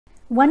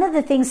One of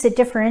the things that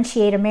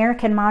differentiate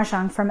American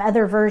Mahjong from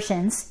other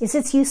versions is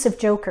its use of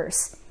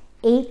jokers,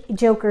 8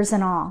 jokers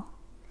in all.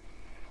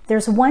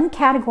 There's one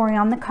category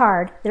on the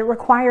card that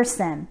requires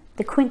them,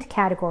 the Quint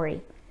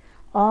category.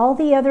 All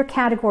the other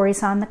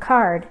categories on the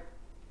card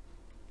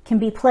can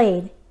be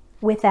played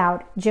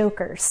without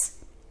jokers.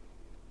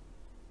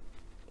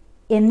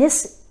 In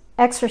this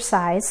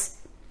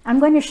exercise, I'm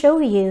going to show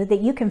you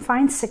that you can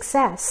find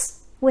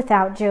success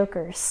without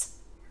jokers.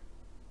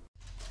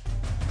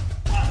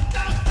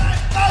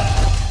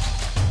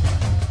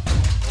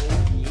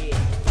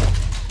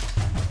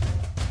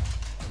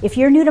 If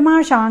you're new to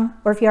Mahjong,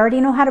 or if you already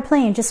know how to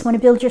play and just want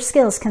to build your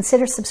skills,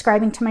 consider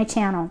subscribing to my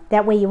channel.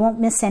 That way you won't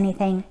miss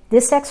anything.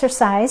 This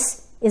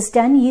exercise is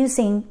done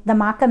using the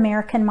Mock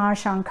American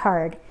Mahjong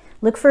card.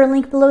 Look for a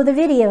link below the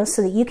video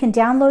so that you can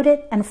download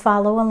it and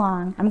follow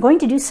along. I'm going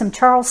to do some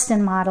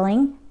Charleston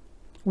modeling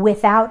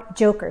without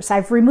jokers.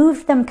 I've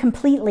removed them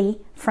completely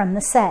from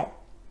the set,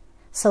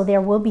 so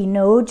there will be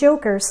no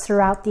jokers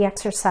throughout the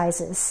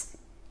exercises.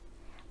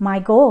 My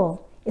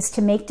goal is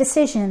to make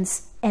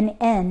decisions and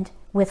end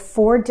with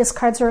 4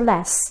 discards or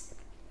less.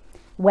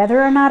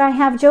 Whether or not I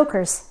have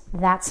jokers,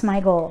 that's my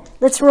goal.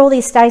 Let's roll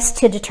these dice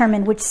to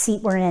determine which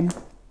seat we're in.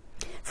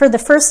 For the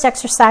first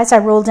exercise, I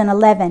rolled an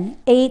 11,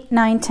 8,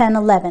 9, 10,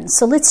 11.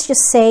 So let's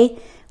just say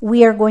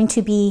we are going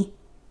to be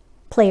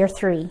player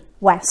 3,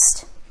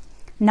 West.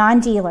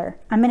 Non-dealer.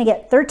 I'm going to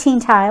get 13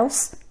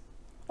 tiles,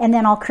 and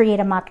then I'll create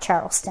a mock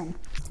Charleston.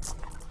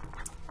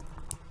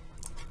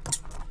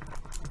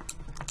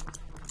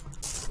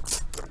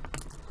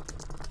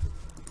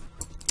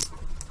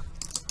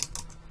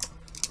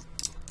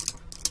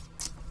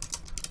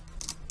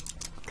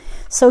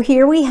 So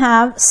here we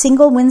have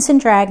single winds and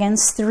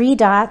dragons, 3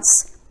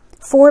 dots,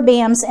 4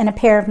 bams, and a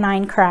pair of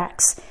 9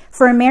 cracks.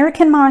 For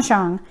American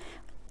Mahjong,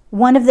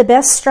 one of the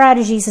best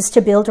strategies is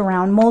to build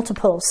around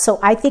multiples. So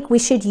I think we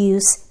should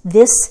use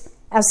this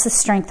as the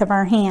strength of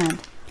our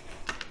hand.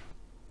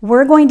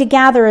 We're going to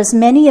gather as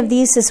many of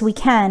these as we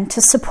can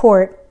to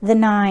support the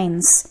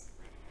 9s.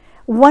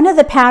 One of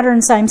the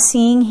patterns I'm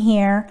seeing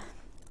here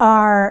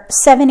are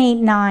 7, 8,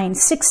 9,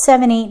 6,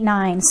 7, 8,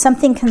 9,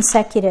 something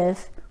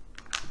consecutive.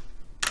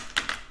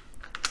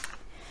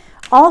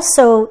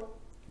 Also,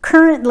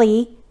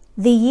 currently,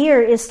 the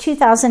year is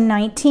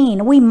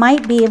 2019. We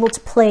might be able to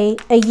play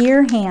a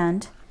year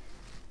hand.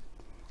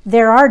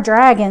 There are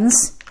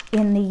dragons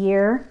in the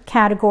year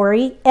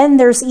category, and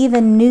there's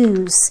even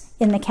news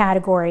in the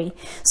category.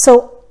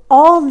 So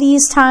all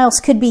these tiles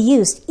could be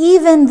used.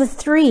 Even the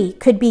 3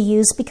 could be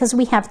used because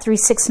we have 3,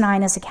 6,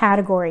 9 as a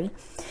category.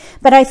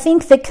 But I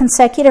think the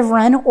consecutive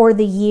run or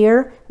the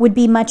year would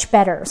be much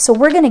better. So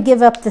we're going to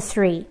give up the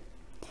 3.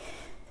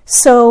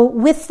 So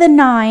with the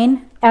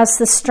 9 as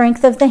the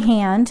strength of the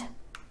hand,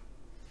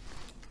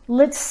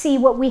 let's see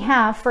what we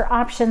have for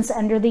options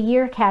under the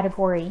year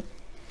category.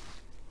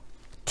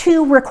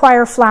 2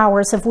 require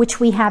flowers, of which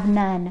we have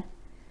none.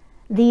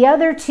 The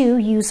other 2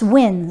 use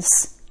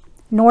winds,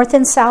 north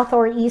and south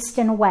or east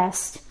and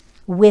west,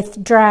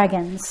 with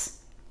dragons.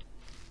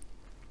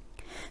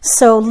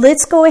 So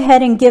let's go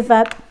ahead and give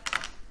up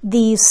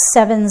these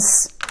 7s,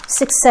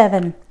 6,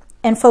 7,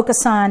 and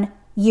focus on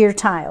year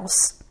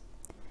tiles.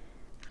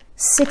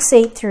 6,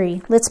 8,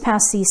 3. Let's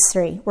pass these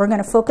 3. We're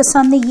going to focus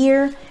on the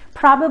year,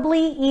 probably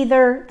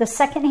either the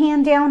second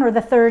hand down or the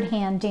third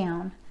hand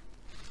down.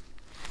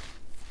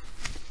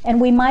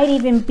 And we might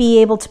even be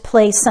able to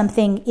play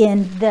something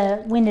in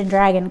the Wind and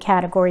Dragon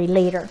category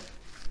later.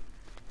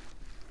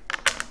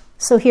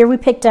 So here we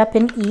picked up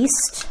an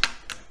east,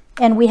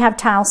 and we have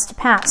tiles to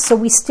pass. So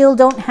we still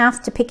don't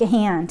have to pick a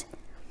hand.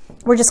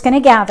 We're just going to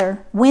gather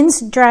winds,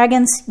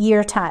 dragons,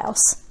 year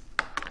tiles.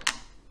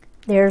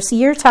 There's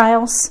year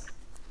tiles.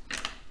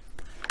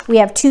 We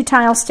have 2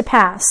 tiles to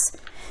pass.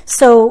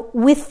 So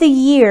with the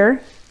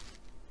year,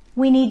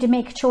 we need to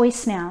make a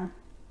choice now.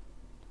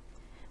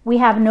 We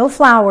have no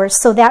flowers,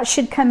 so that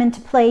should come into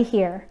play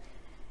here.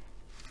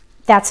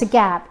 That's a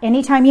gap.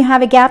 Anytime you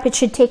have a gap, it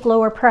should take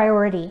lower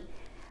priority.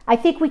 I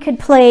think we could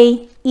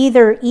play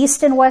either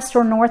east and west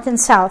or north and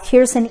south.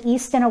 Here's an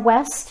east and a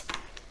west.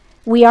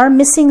 We are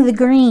missing the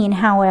green,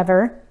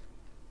 however.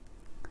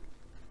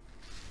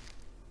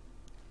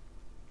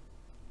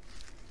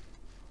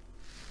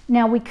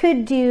 Now we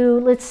could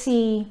do, let's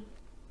see,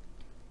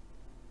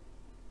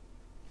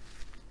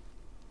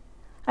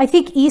 I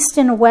think east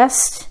and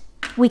west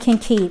we can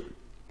keep.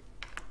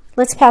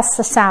 Let's pass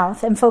the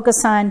south and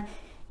focus on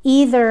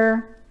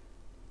either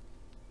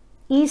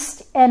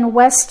east and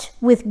west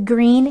with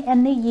green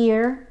and the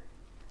year,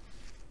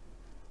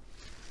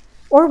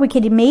 or we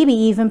could maybe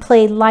even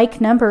play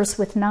like numbers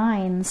with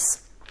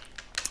 9s.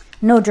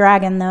 No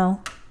dragon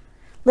though.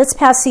 Let's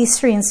pass these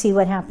 3 and see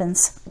what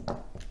happens.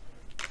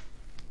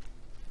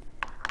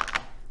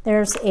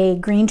 There's a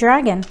green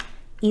dragon,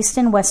 east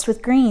and west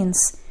with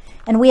greens.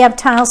 And we have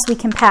tiles we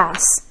can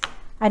pass.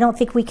 I don't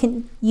think we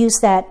can use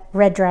that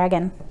red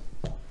dragon.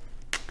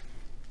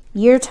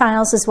 Year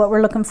tiles is what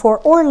we're looking for,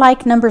 or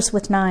like numbers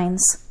with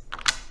 9s.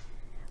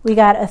 We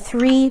got a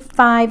 3,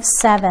 5,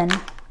 7.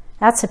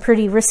 That's a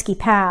pretty risky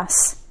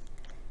pass.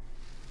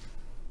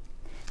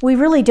 We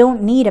really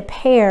don't need a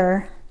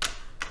pair.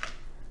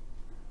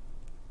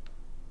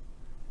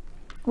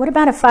 What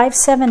about a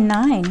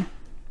 579?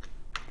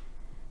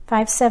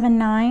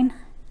 579.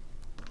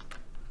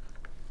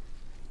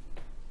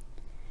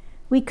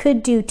 We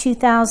could do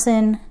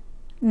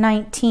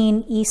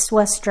 2019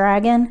 East-West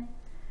Dragon.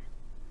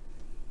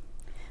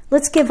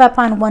 Let's give up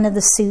on one of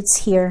the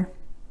suits here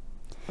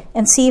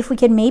and see if we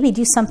can maybe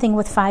do something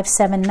with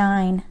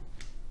 579.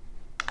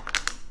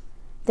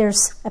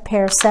 There's a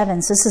pair of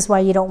sevens. This is why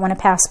you don't want to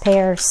pass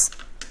pairs.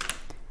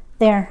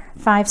 There,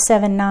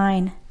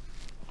 579.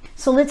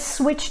 So let's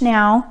switch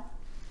now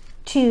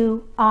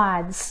to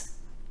odds.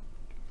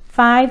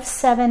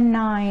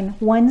 579,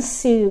 one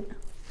suit.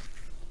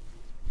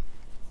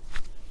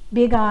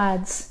 Big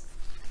odds.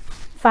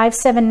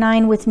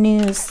 579 with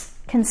news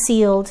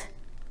concealed.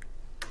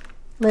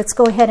 Let's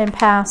go ahead and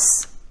pass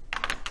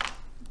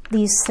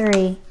these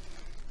three.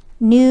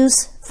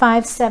 News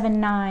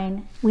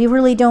 579. We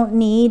really don't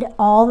need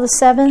all the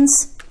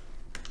sevens.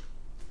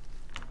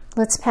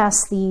 Let's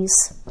pass these.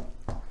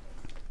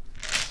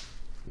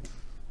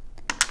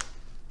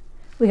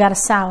 We got a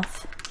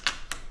south,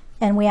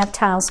 and we have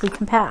tiles we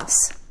can pass.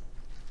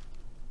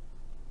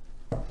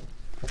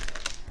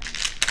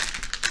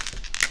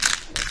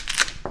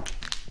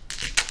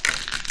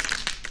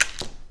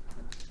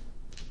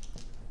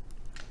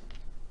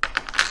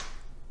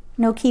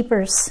 No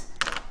keepers.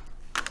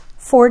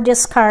 4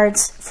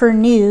 discards for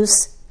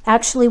news.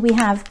 Actually, we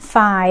have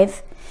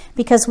 5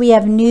 because we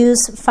have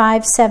news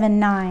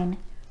 579.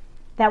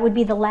 That would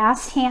be the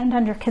last hand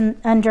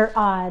under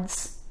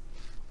odds.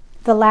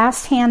 The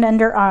last hand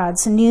under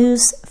odds,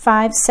 news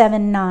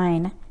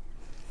 579.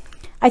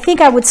 I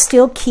think I would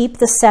still keep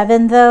the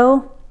 7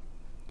 though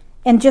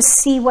and just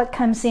see what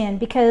comes in,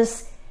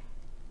 because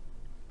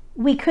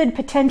we could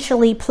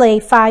potentially play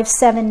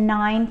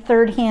 579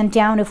 third hand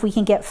down if we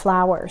can get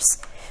flowers.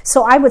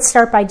 So I would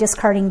start by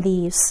discarding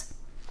these.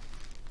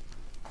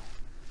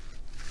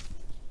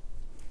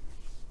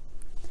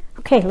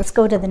 Okay, let's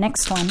go to the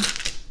next one.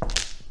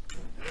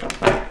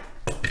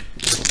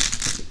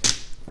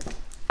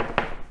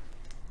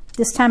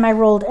 This time I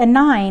rolled a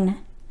 9.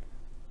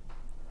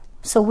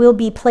 So we'll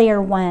be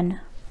player 1.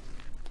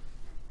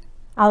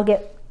 I'll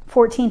get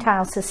 14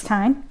 tiles this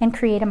time and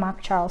create a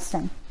mock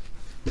Charleston.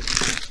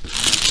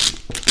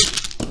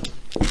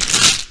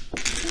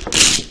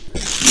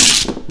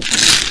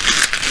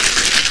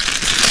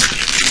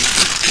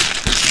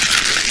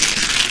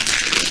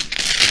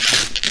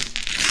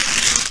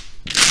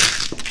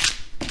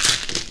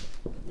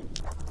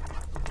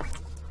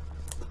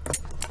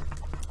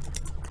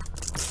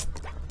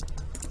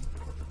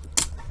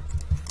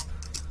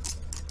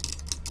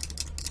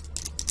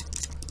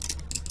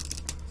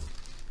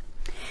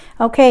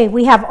 Okay,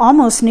 we have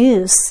almost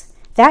news.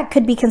 That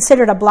could be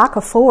considered a block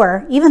of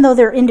 4. Even though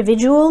they're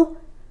individual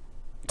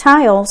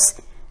tiles,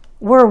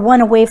 we're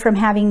 1 away from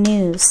having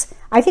news.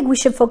 I think we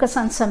should focus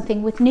on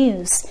something with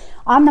news.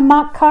 On the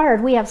mock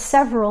card, we have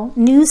several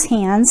news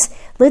hands.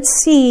 Let's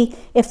see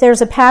if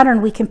there's a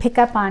pattern we can pick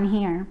up on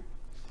here.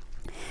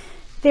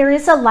 There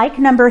is a like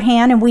number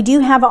hand, and we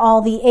do have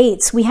all the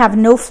 8s. We have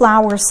no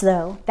flowers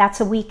though. That's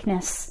a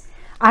weakness.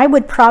 I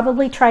would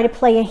probably try to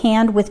play a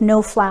hand with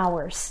no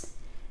flowers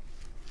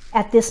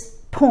at this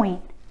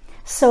point.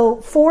 So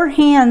 4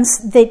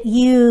 hands that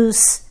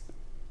use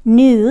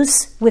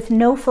news with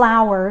no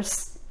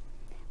flowers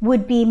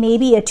would be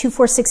maybe a 2,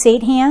 4, 6,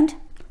 8 hand.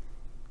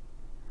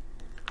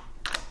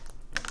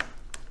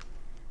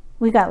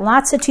 We've got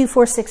lots of 2,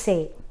 4, 6,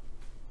 8.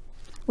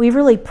 We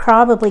really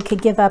probably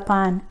could give up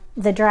on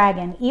the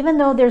dragon. Even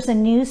though there's a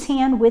news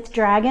hand with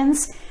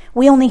dragons,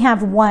 we only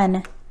have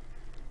 1.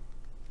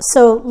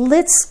 So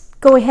let's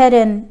go ahead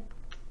and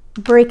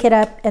break it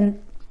up and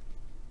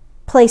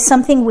play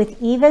something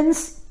with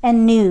evens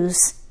and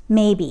news,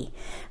 maybe.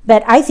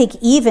 But I think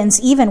evens,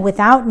 even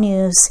without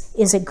news,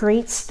 is a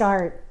great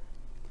start.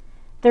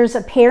 There's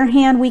a pair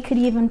hand we could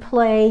even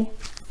play.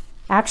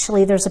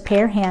 Actually, there's a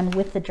pair hand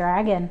with the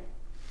dragon,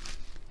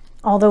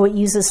 although it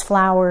uses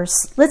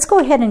flowers. Let's go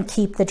ahead and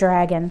keep the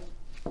dragon.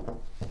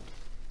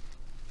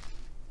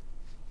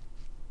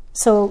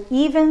 So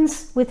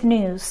evens with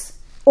news,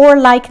 or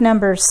like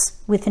numbers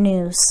with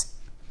news.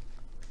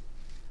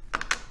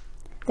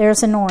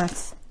 There's a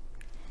north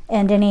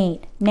and an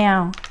 8.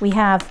 Now we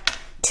have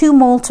 2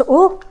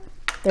 oh,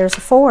 there's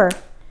a 4.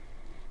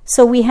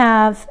 So we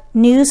have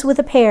news with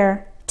a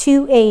pair,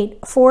 2,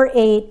 8, 4,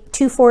 8,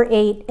 2, 4,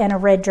 8, and a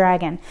red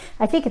dragon.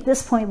 I think at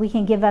this point we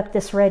can give up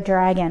this red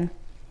dragon.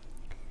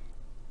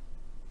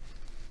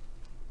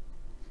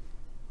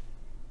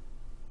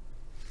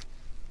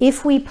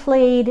 If we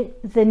played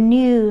the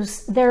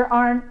news, there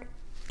aren't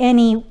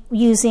any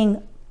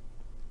using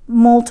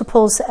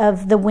multiples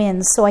of the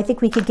wins, so I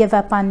think we could give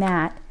up on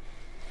that.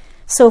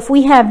 So if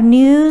we have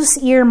news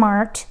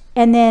earmarked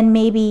and then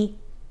maybe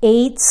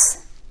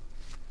 8s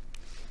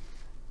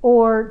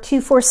or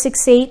 2, 4,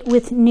 6, 8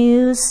 with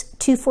news,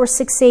 2, 4,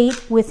 6,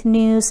 8 with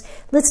news.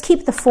 Let's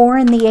keep the 4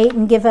 and the 8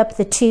 and give up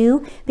the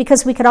 2,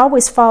 because we could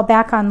always fall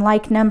back on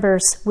like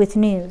numbers with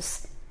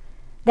news.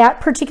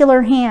 That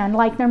particular hand,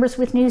 like numbers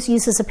with news,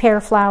 uses a pair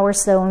of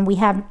flowers though, and we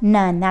have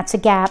none. That's a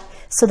gap,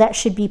 so that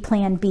should be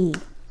plan B.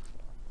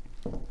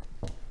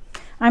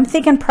 I'm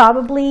thinking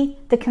probably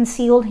the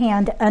concealed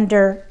hand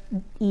under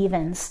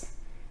evens.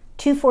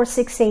 2, 4,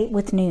 6, 8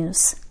 with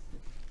news.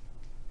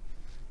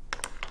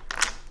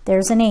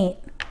 There's an 8.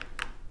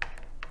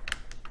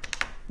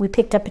 We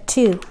picked up a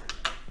 2.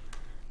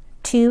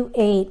 2,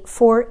 8,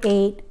 4,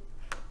 8.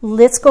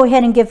 Let's go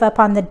ahead and give up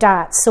on the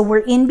dots. So we're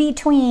in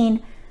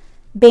between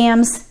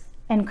bams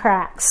and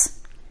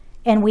cracks.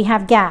 And we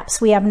have gaps.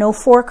 We have no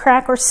 4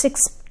 crack or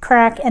 6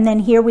 crack, and then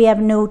here we have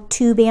no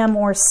 2 bam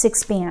or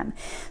 6 bam.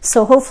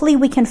 So hopefully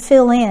we can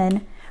fill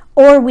in,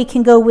 or we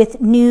can go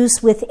with news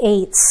with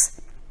 8s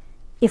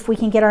if we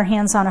can get our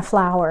hands on a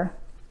flower.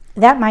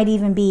 That might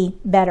even be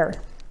better.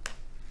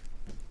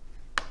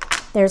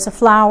 There's a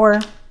flower.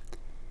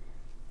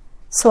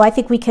 So I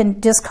think we can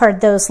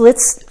discard those.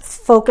 Let's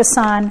focus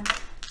on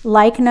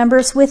like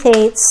numbers with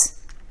 8s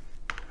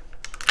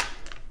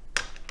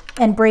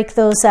and break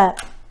those up,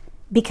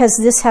 because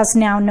this has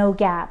now no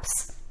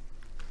gaps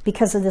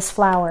because of this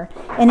flower.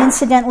 And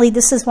incidentally,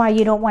 this is why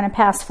you don't want to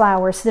pass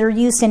flowers. They're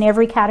used in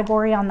every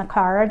category on the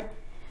card,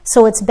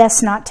 so it's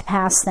best not to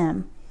pass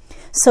them.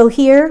 So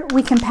here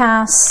we can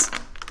pass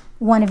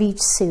one of each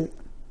suit.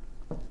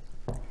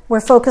 We're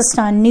focused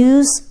on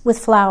news with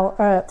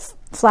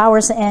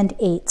flowers and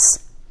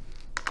 8s.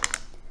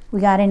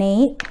 We got an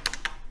 8,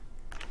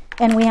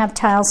 and we have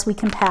tiles we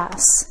can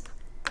pass.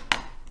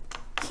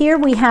 Here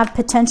we have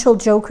potential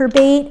joker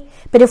bait,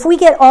 but if we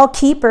get all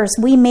keepers,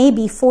 we may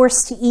be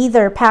forced to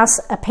either pass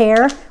a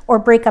pair or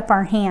break up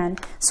our hand.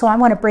 So I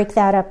want to break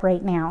that up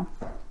right now.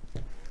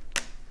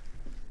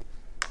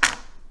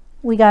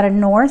 We got a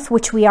north,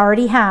 which we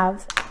already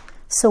have,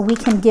 so we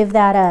can give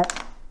that up.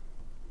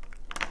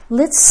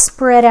 Let's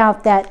spread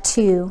out that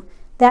 2.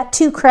 That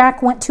 2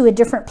 crack went to a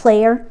different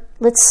player.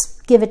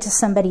 Let's give it to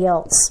somebody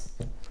else.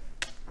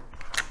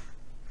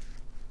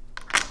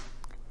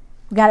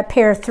 We got a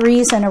pair of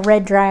 3s and a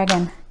red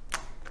dragon.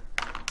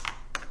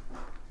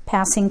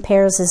 Passing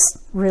pairs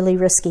is really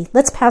risky.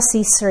 Let's pass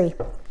these 3.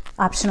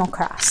 Optional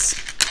cross.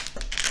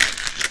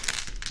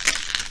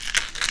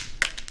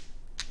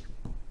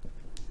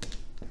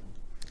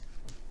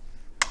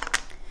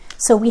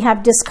 So we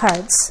have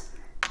discards,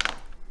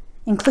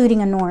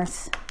 including a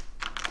north.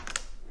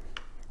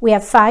 We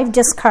have 5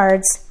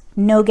 discards,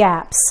 no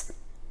gaps.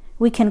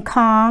 We can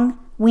Kong.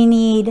 We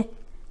need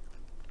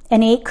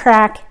an 8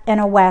 crack and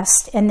a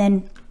west, and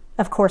then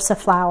of course a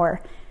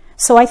flower.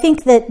 So I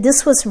think that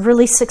this was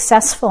really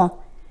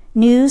successful.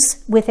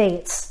 News with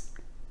 8s.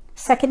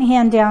 Second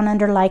hand down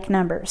under like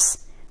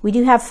numbers. We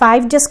do have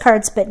 5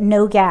 discards, but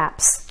no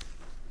gaps.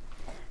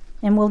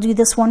 And we'll do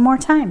this one more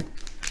time.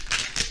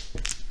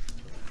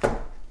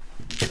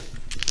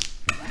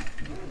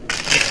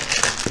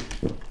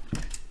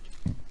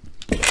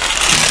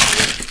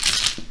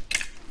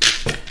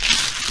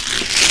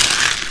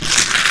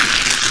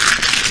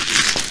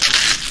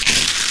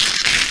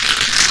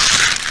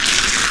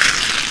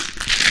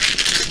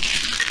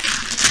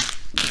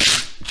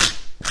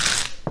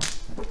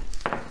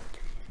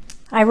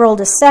 I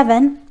rolled a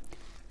 7,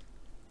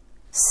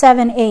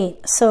 7, 8,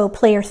 so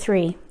player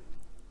 3,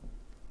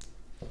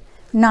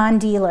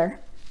 non-dealer.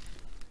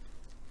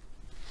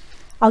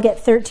 I'll get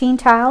 13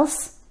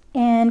 tiles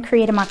and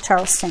create a mock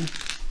Charleston.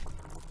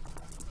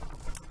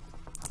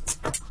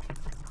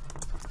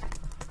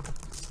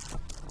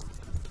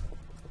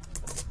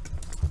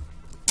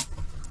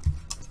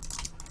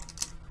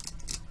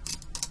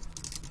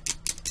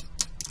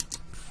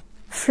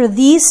 For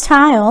these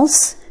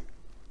tiles,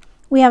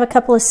 we have a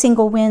couple of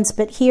single wins,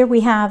 but here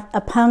we have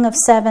a pung of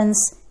 7s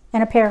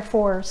and a pair of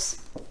 4s.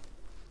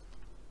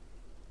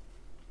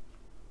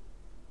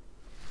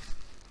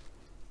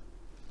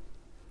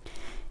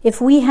 If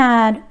we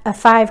had a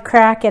 5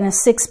 crack and a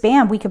 6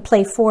 bam, we could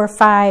play 4,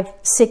 5,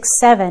 6,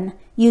 7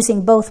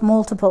 using both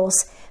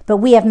multiples, but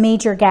we have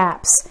major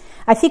gaps.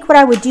 I think what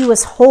I would do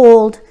is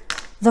hold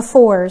the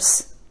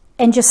 4s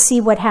and just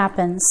see what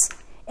happens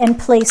and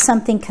play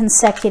something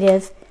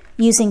consecutive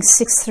using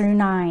 6 through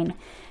 9.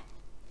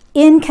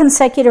 In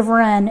consecutive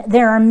run,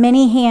 there are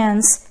many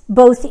hands,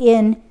 both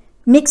in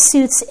mixed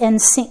suits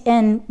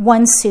and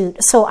one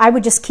suit. So I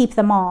would just keep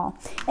them all.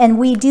 And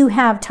we do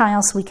have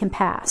tiles we can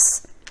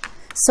pass.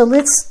 So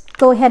let's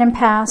go ahead and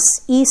pass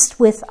east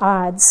with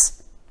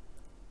odds,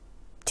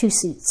 2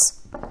 suits.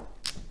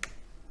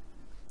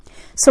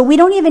 So we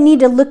don't even need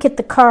to look at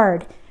the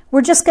card.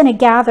 We're just going to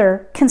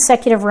gather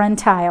consecutive run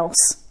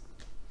tiles.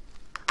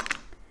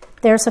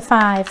 There's a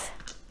 5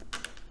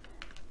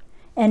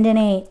 and an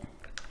 8.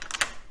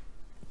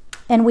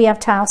 And we have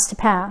tiles to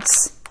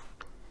pass.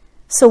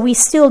 So we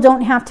still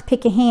don't have to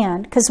pick a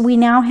hand because we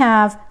now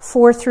have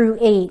 4 through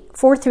 8,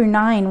 4 through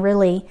 9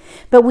 really,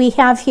 but we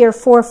have here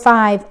 4,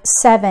 5,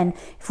 7.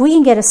 If we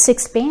can get a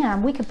 6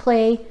 bam, we could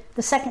play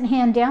the second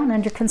hand down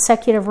under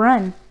consecutive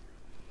run.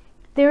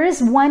 There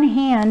is one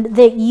hand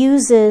that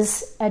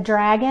uses a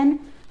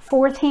dragon,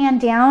 4th hand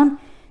down,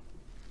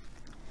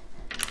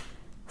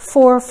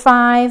 4,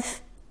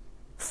 5,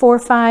 4,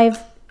 5,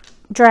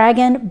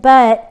 dragon,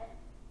 but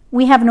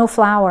we have no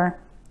flower.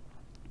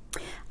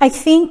 I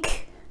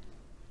think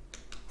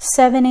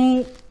 7,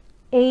 8,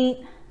 8,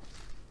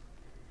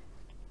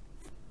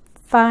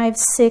 5,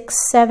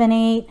 6, 7,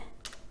 8.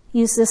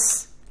 Use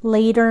this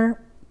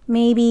later,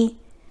 maybe,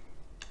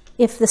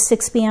 if the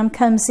 6 bam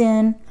comes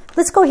in.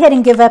 Let's go ahead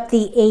and give up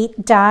the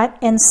 8 dot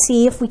and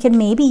see if we can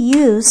maybe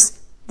use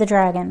the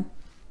dragon.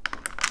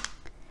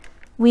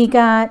 We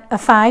got a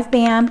 5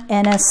 bam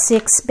and a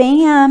 6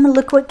 bam.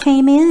 Look what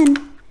came in.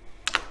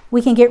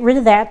 We can get rid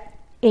of that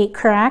 8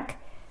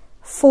 crack.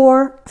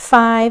 4,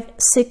 5,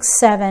 6,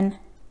 7.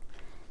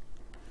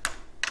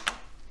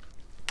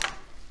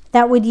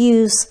 That would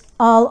use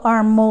all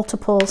our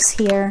multiples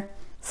here.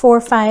 4,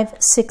 5,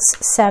 6,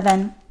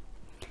 7.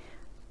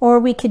 Or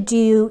we could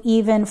do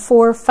even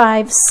 4,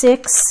 5,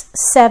 6,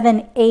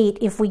 7, 8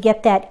 if we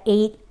get that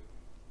 8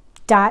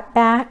 dot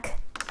back.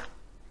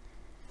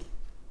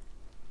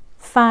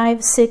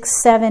 5,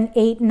 6, 7,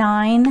 8,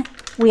 9.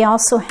 We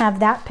also have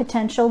that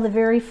potential. The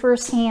very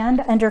first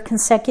hand under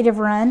consecutive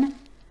run,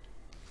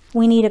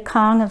 we need a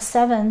Kong of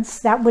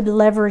 7s. That would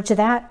leverage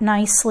that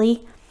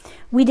nicely.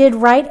 We did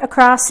right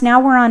across. Now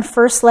we're on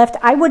first left.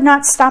 I would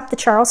not stop the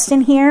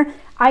Charleston here.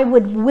 I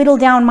would whittle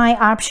down my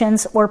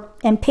options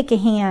and pick a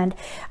hand.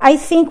 I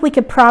think we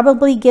could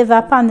probably give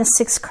up on the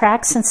 6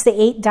 crack since the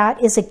 8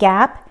 dot is a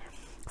gap.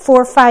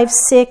 4, 5,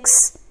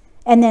 6,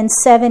 and then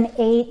 7,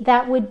 8.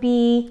 That would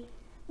be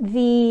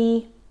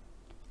the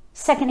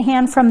second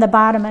hand from the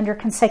bottom under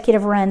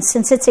consecutive runs.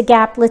 Since it's a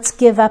gap, let's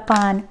give up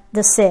on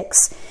the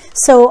 6.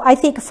 So I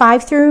think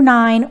 5 through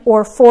 9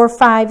 or 4,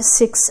 5,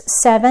 6,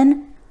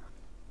 7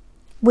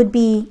 would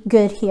be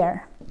good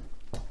here.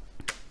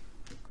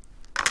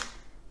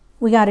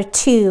 We got a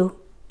 2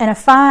 and a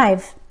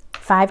 5.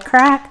 5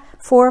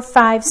 crack. 4,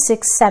 5,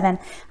 6, 7.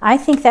 I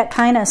think that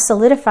kind of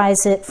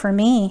solidifies it for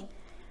me.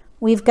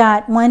 We've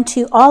got 1,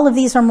 2. All of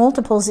these are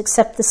multiples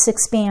except the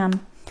 6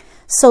 bam.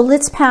 So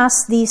let's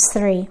pass these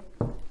 3.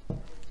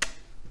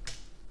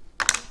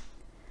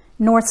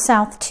 North,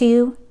 south,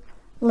 2.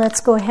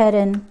 Let's go ahead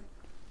and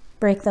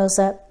break those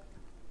up.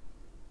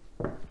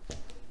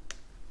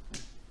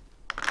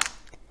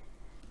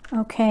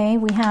 Okay,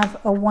 we have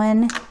a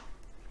 1.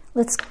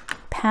 Let's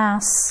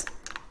pass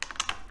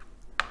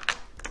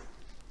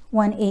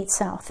 1, 8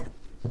 south.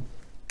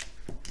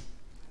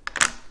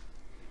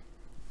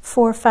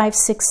 4, 5,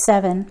 6,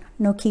 7.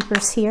 No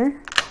keepers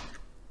here.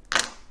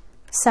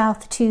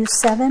 South 2,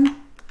 7.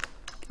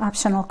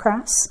 Optional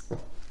cross.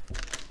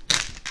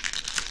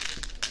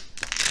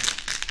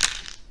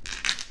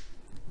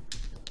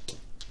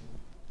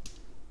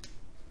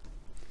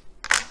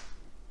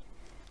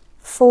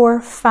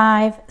 4,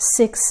 5,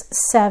 6,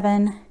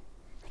 7,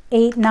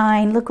 8,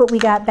 9. Look what we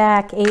got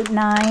back, 8,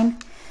 9.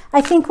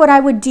 I think what I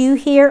would do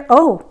here,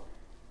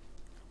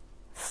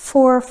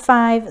 4,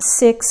 5,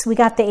 6, we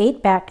got the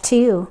 8 back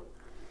too.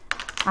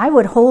 I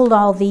would hold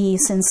all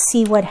these and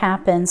see what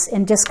happens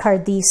and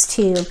discard these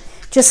 2.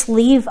 Just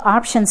leave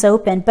options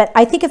open. But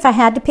I think if I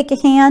had to pick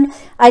a hand,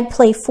 I'd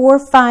play 4,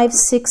 5,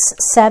 6,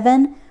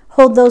 7,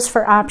 hold those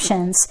for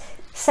options.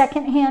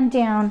 Second hand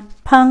down,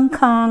 pung,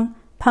 kong,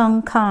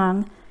 pung,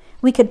 kong.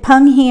 We could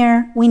pung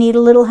here. We need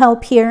a little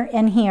help here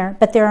and here,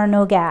 but there are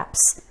no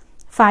gaps.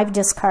 5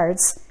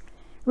 discards.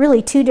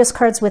 Really 2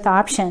 discards with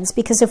options,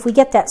 because if we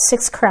get that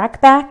 6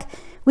 crack back,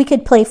 we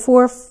could play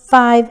 4,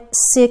 5,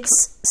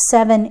 6,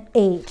 7,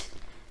 8.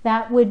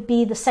 That would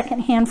be the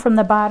second hand from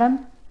the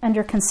bottom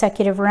under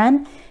consecutive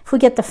run. If we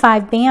get the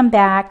 5 bam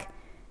back,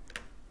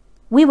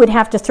 we would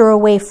have to throw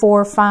away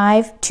 4,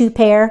 5, 2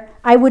 pair.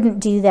 I wouldn't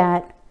do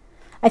that.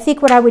 I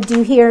think what I would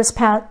do here is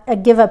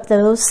give up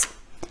those.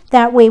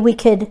 That way we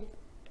could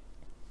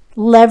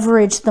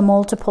leverage the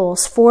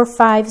multiples. 4,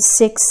 5,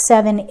 6,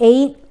 7,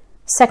 8,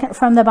 second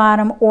from the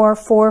bottom, or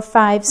 4,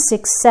 5,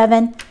 6,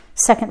 7,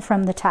 second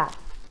from the top.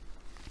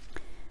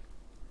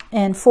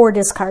 And 4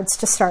 discards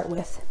to start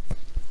with.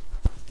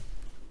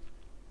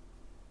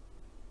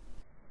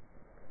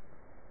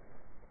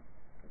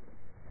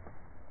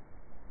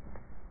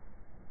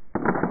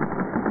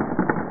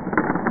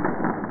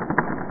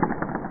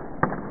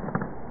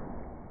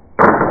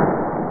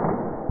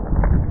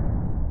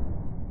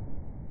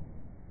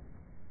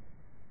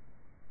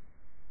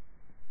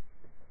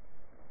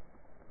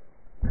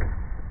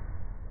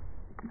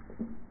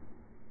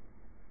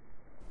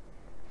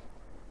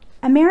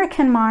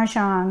 American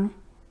Mahjong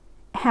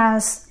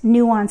has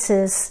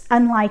nuances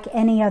unlike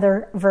any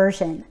other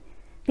version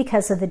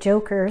because of the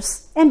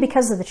jokers and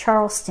because of the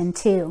Charleston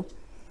too.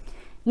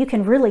 You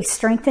can really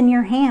strengthen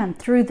your hand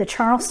through the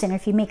Charleston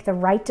if you make the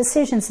right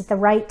decisions at the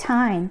right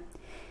time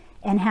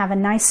and have a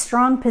nice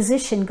strong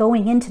position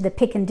going into the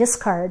pick and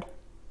discard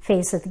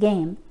phase of the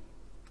game.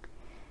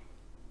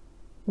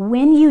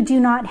 When you do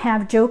not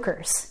have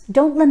jokers,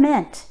 don't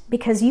lament,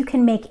 because you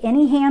can make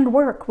any hand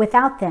work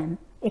without them,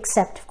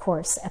 except of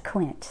course a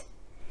quint.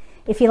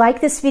 If you like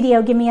this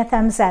video, give me a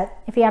thumbs up.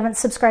 If you haven't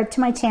subscribed to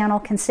my channel,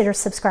 consider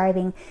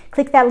subscribing.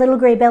 Click that little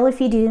gray bell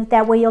if you do.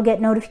 That way you'll get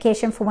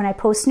notification for when I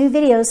post new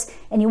videos,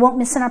 and you won't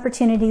miss an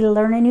opportunity to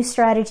learn a new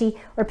strategy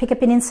or pick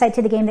up an insight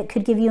to the game that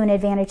could give you an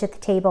advantage at the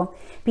table.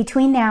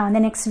 Between now and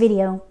the next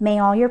video, may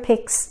all your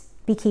picks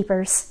be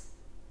keepers.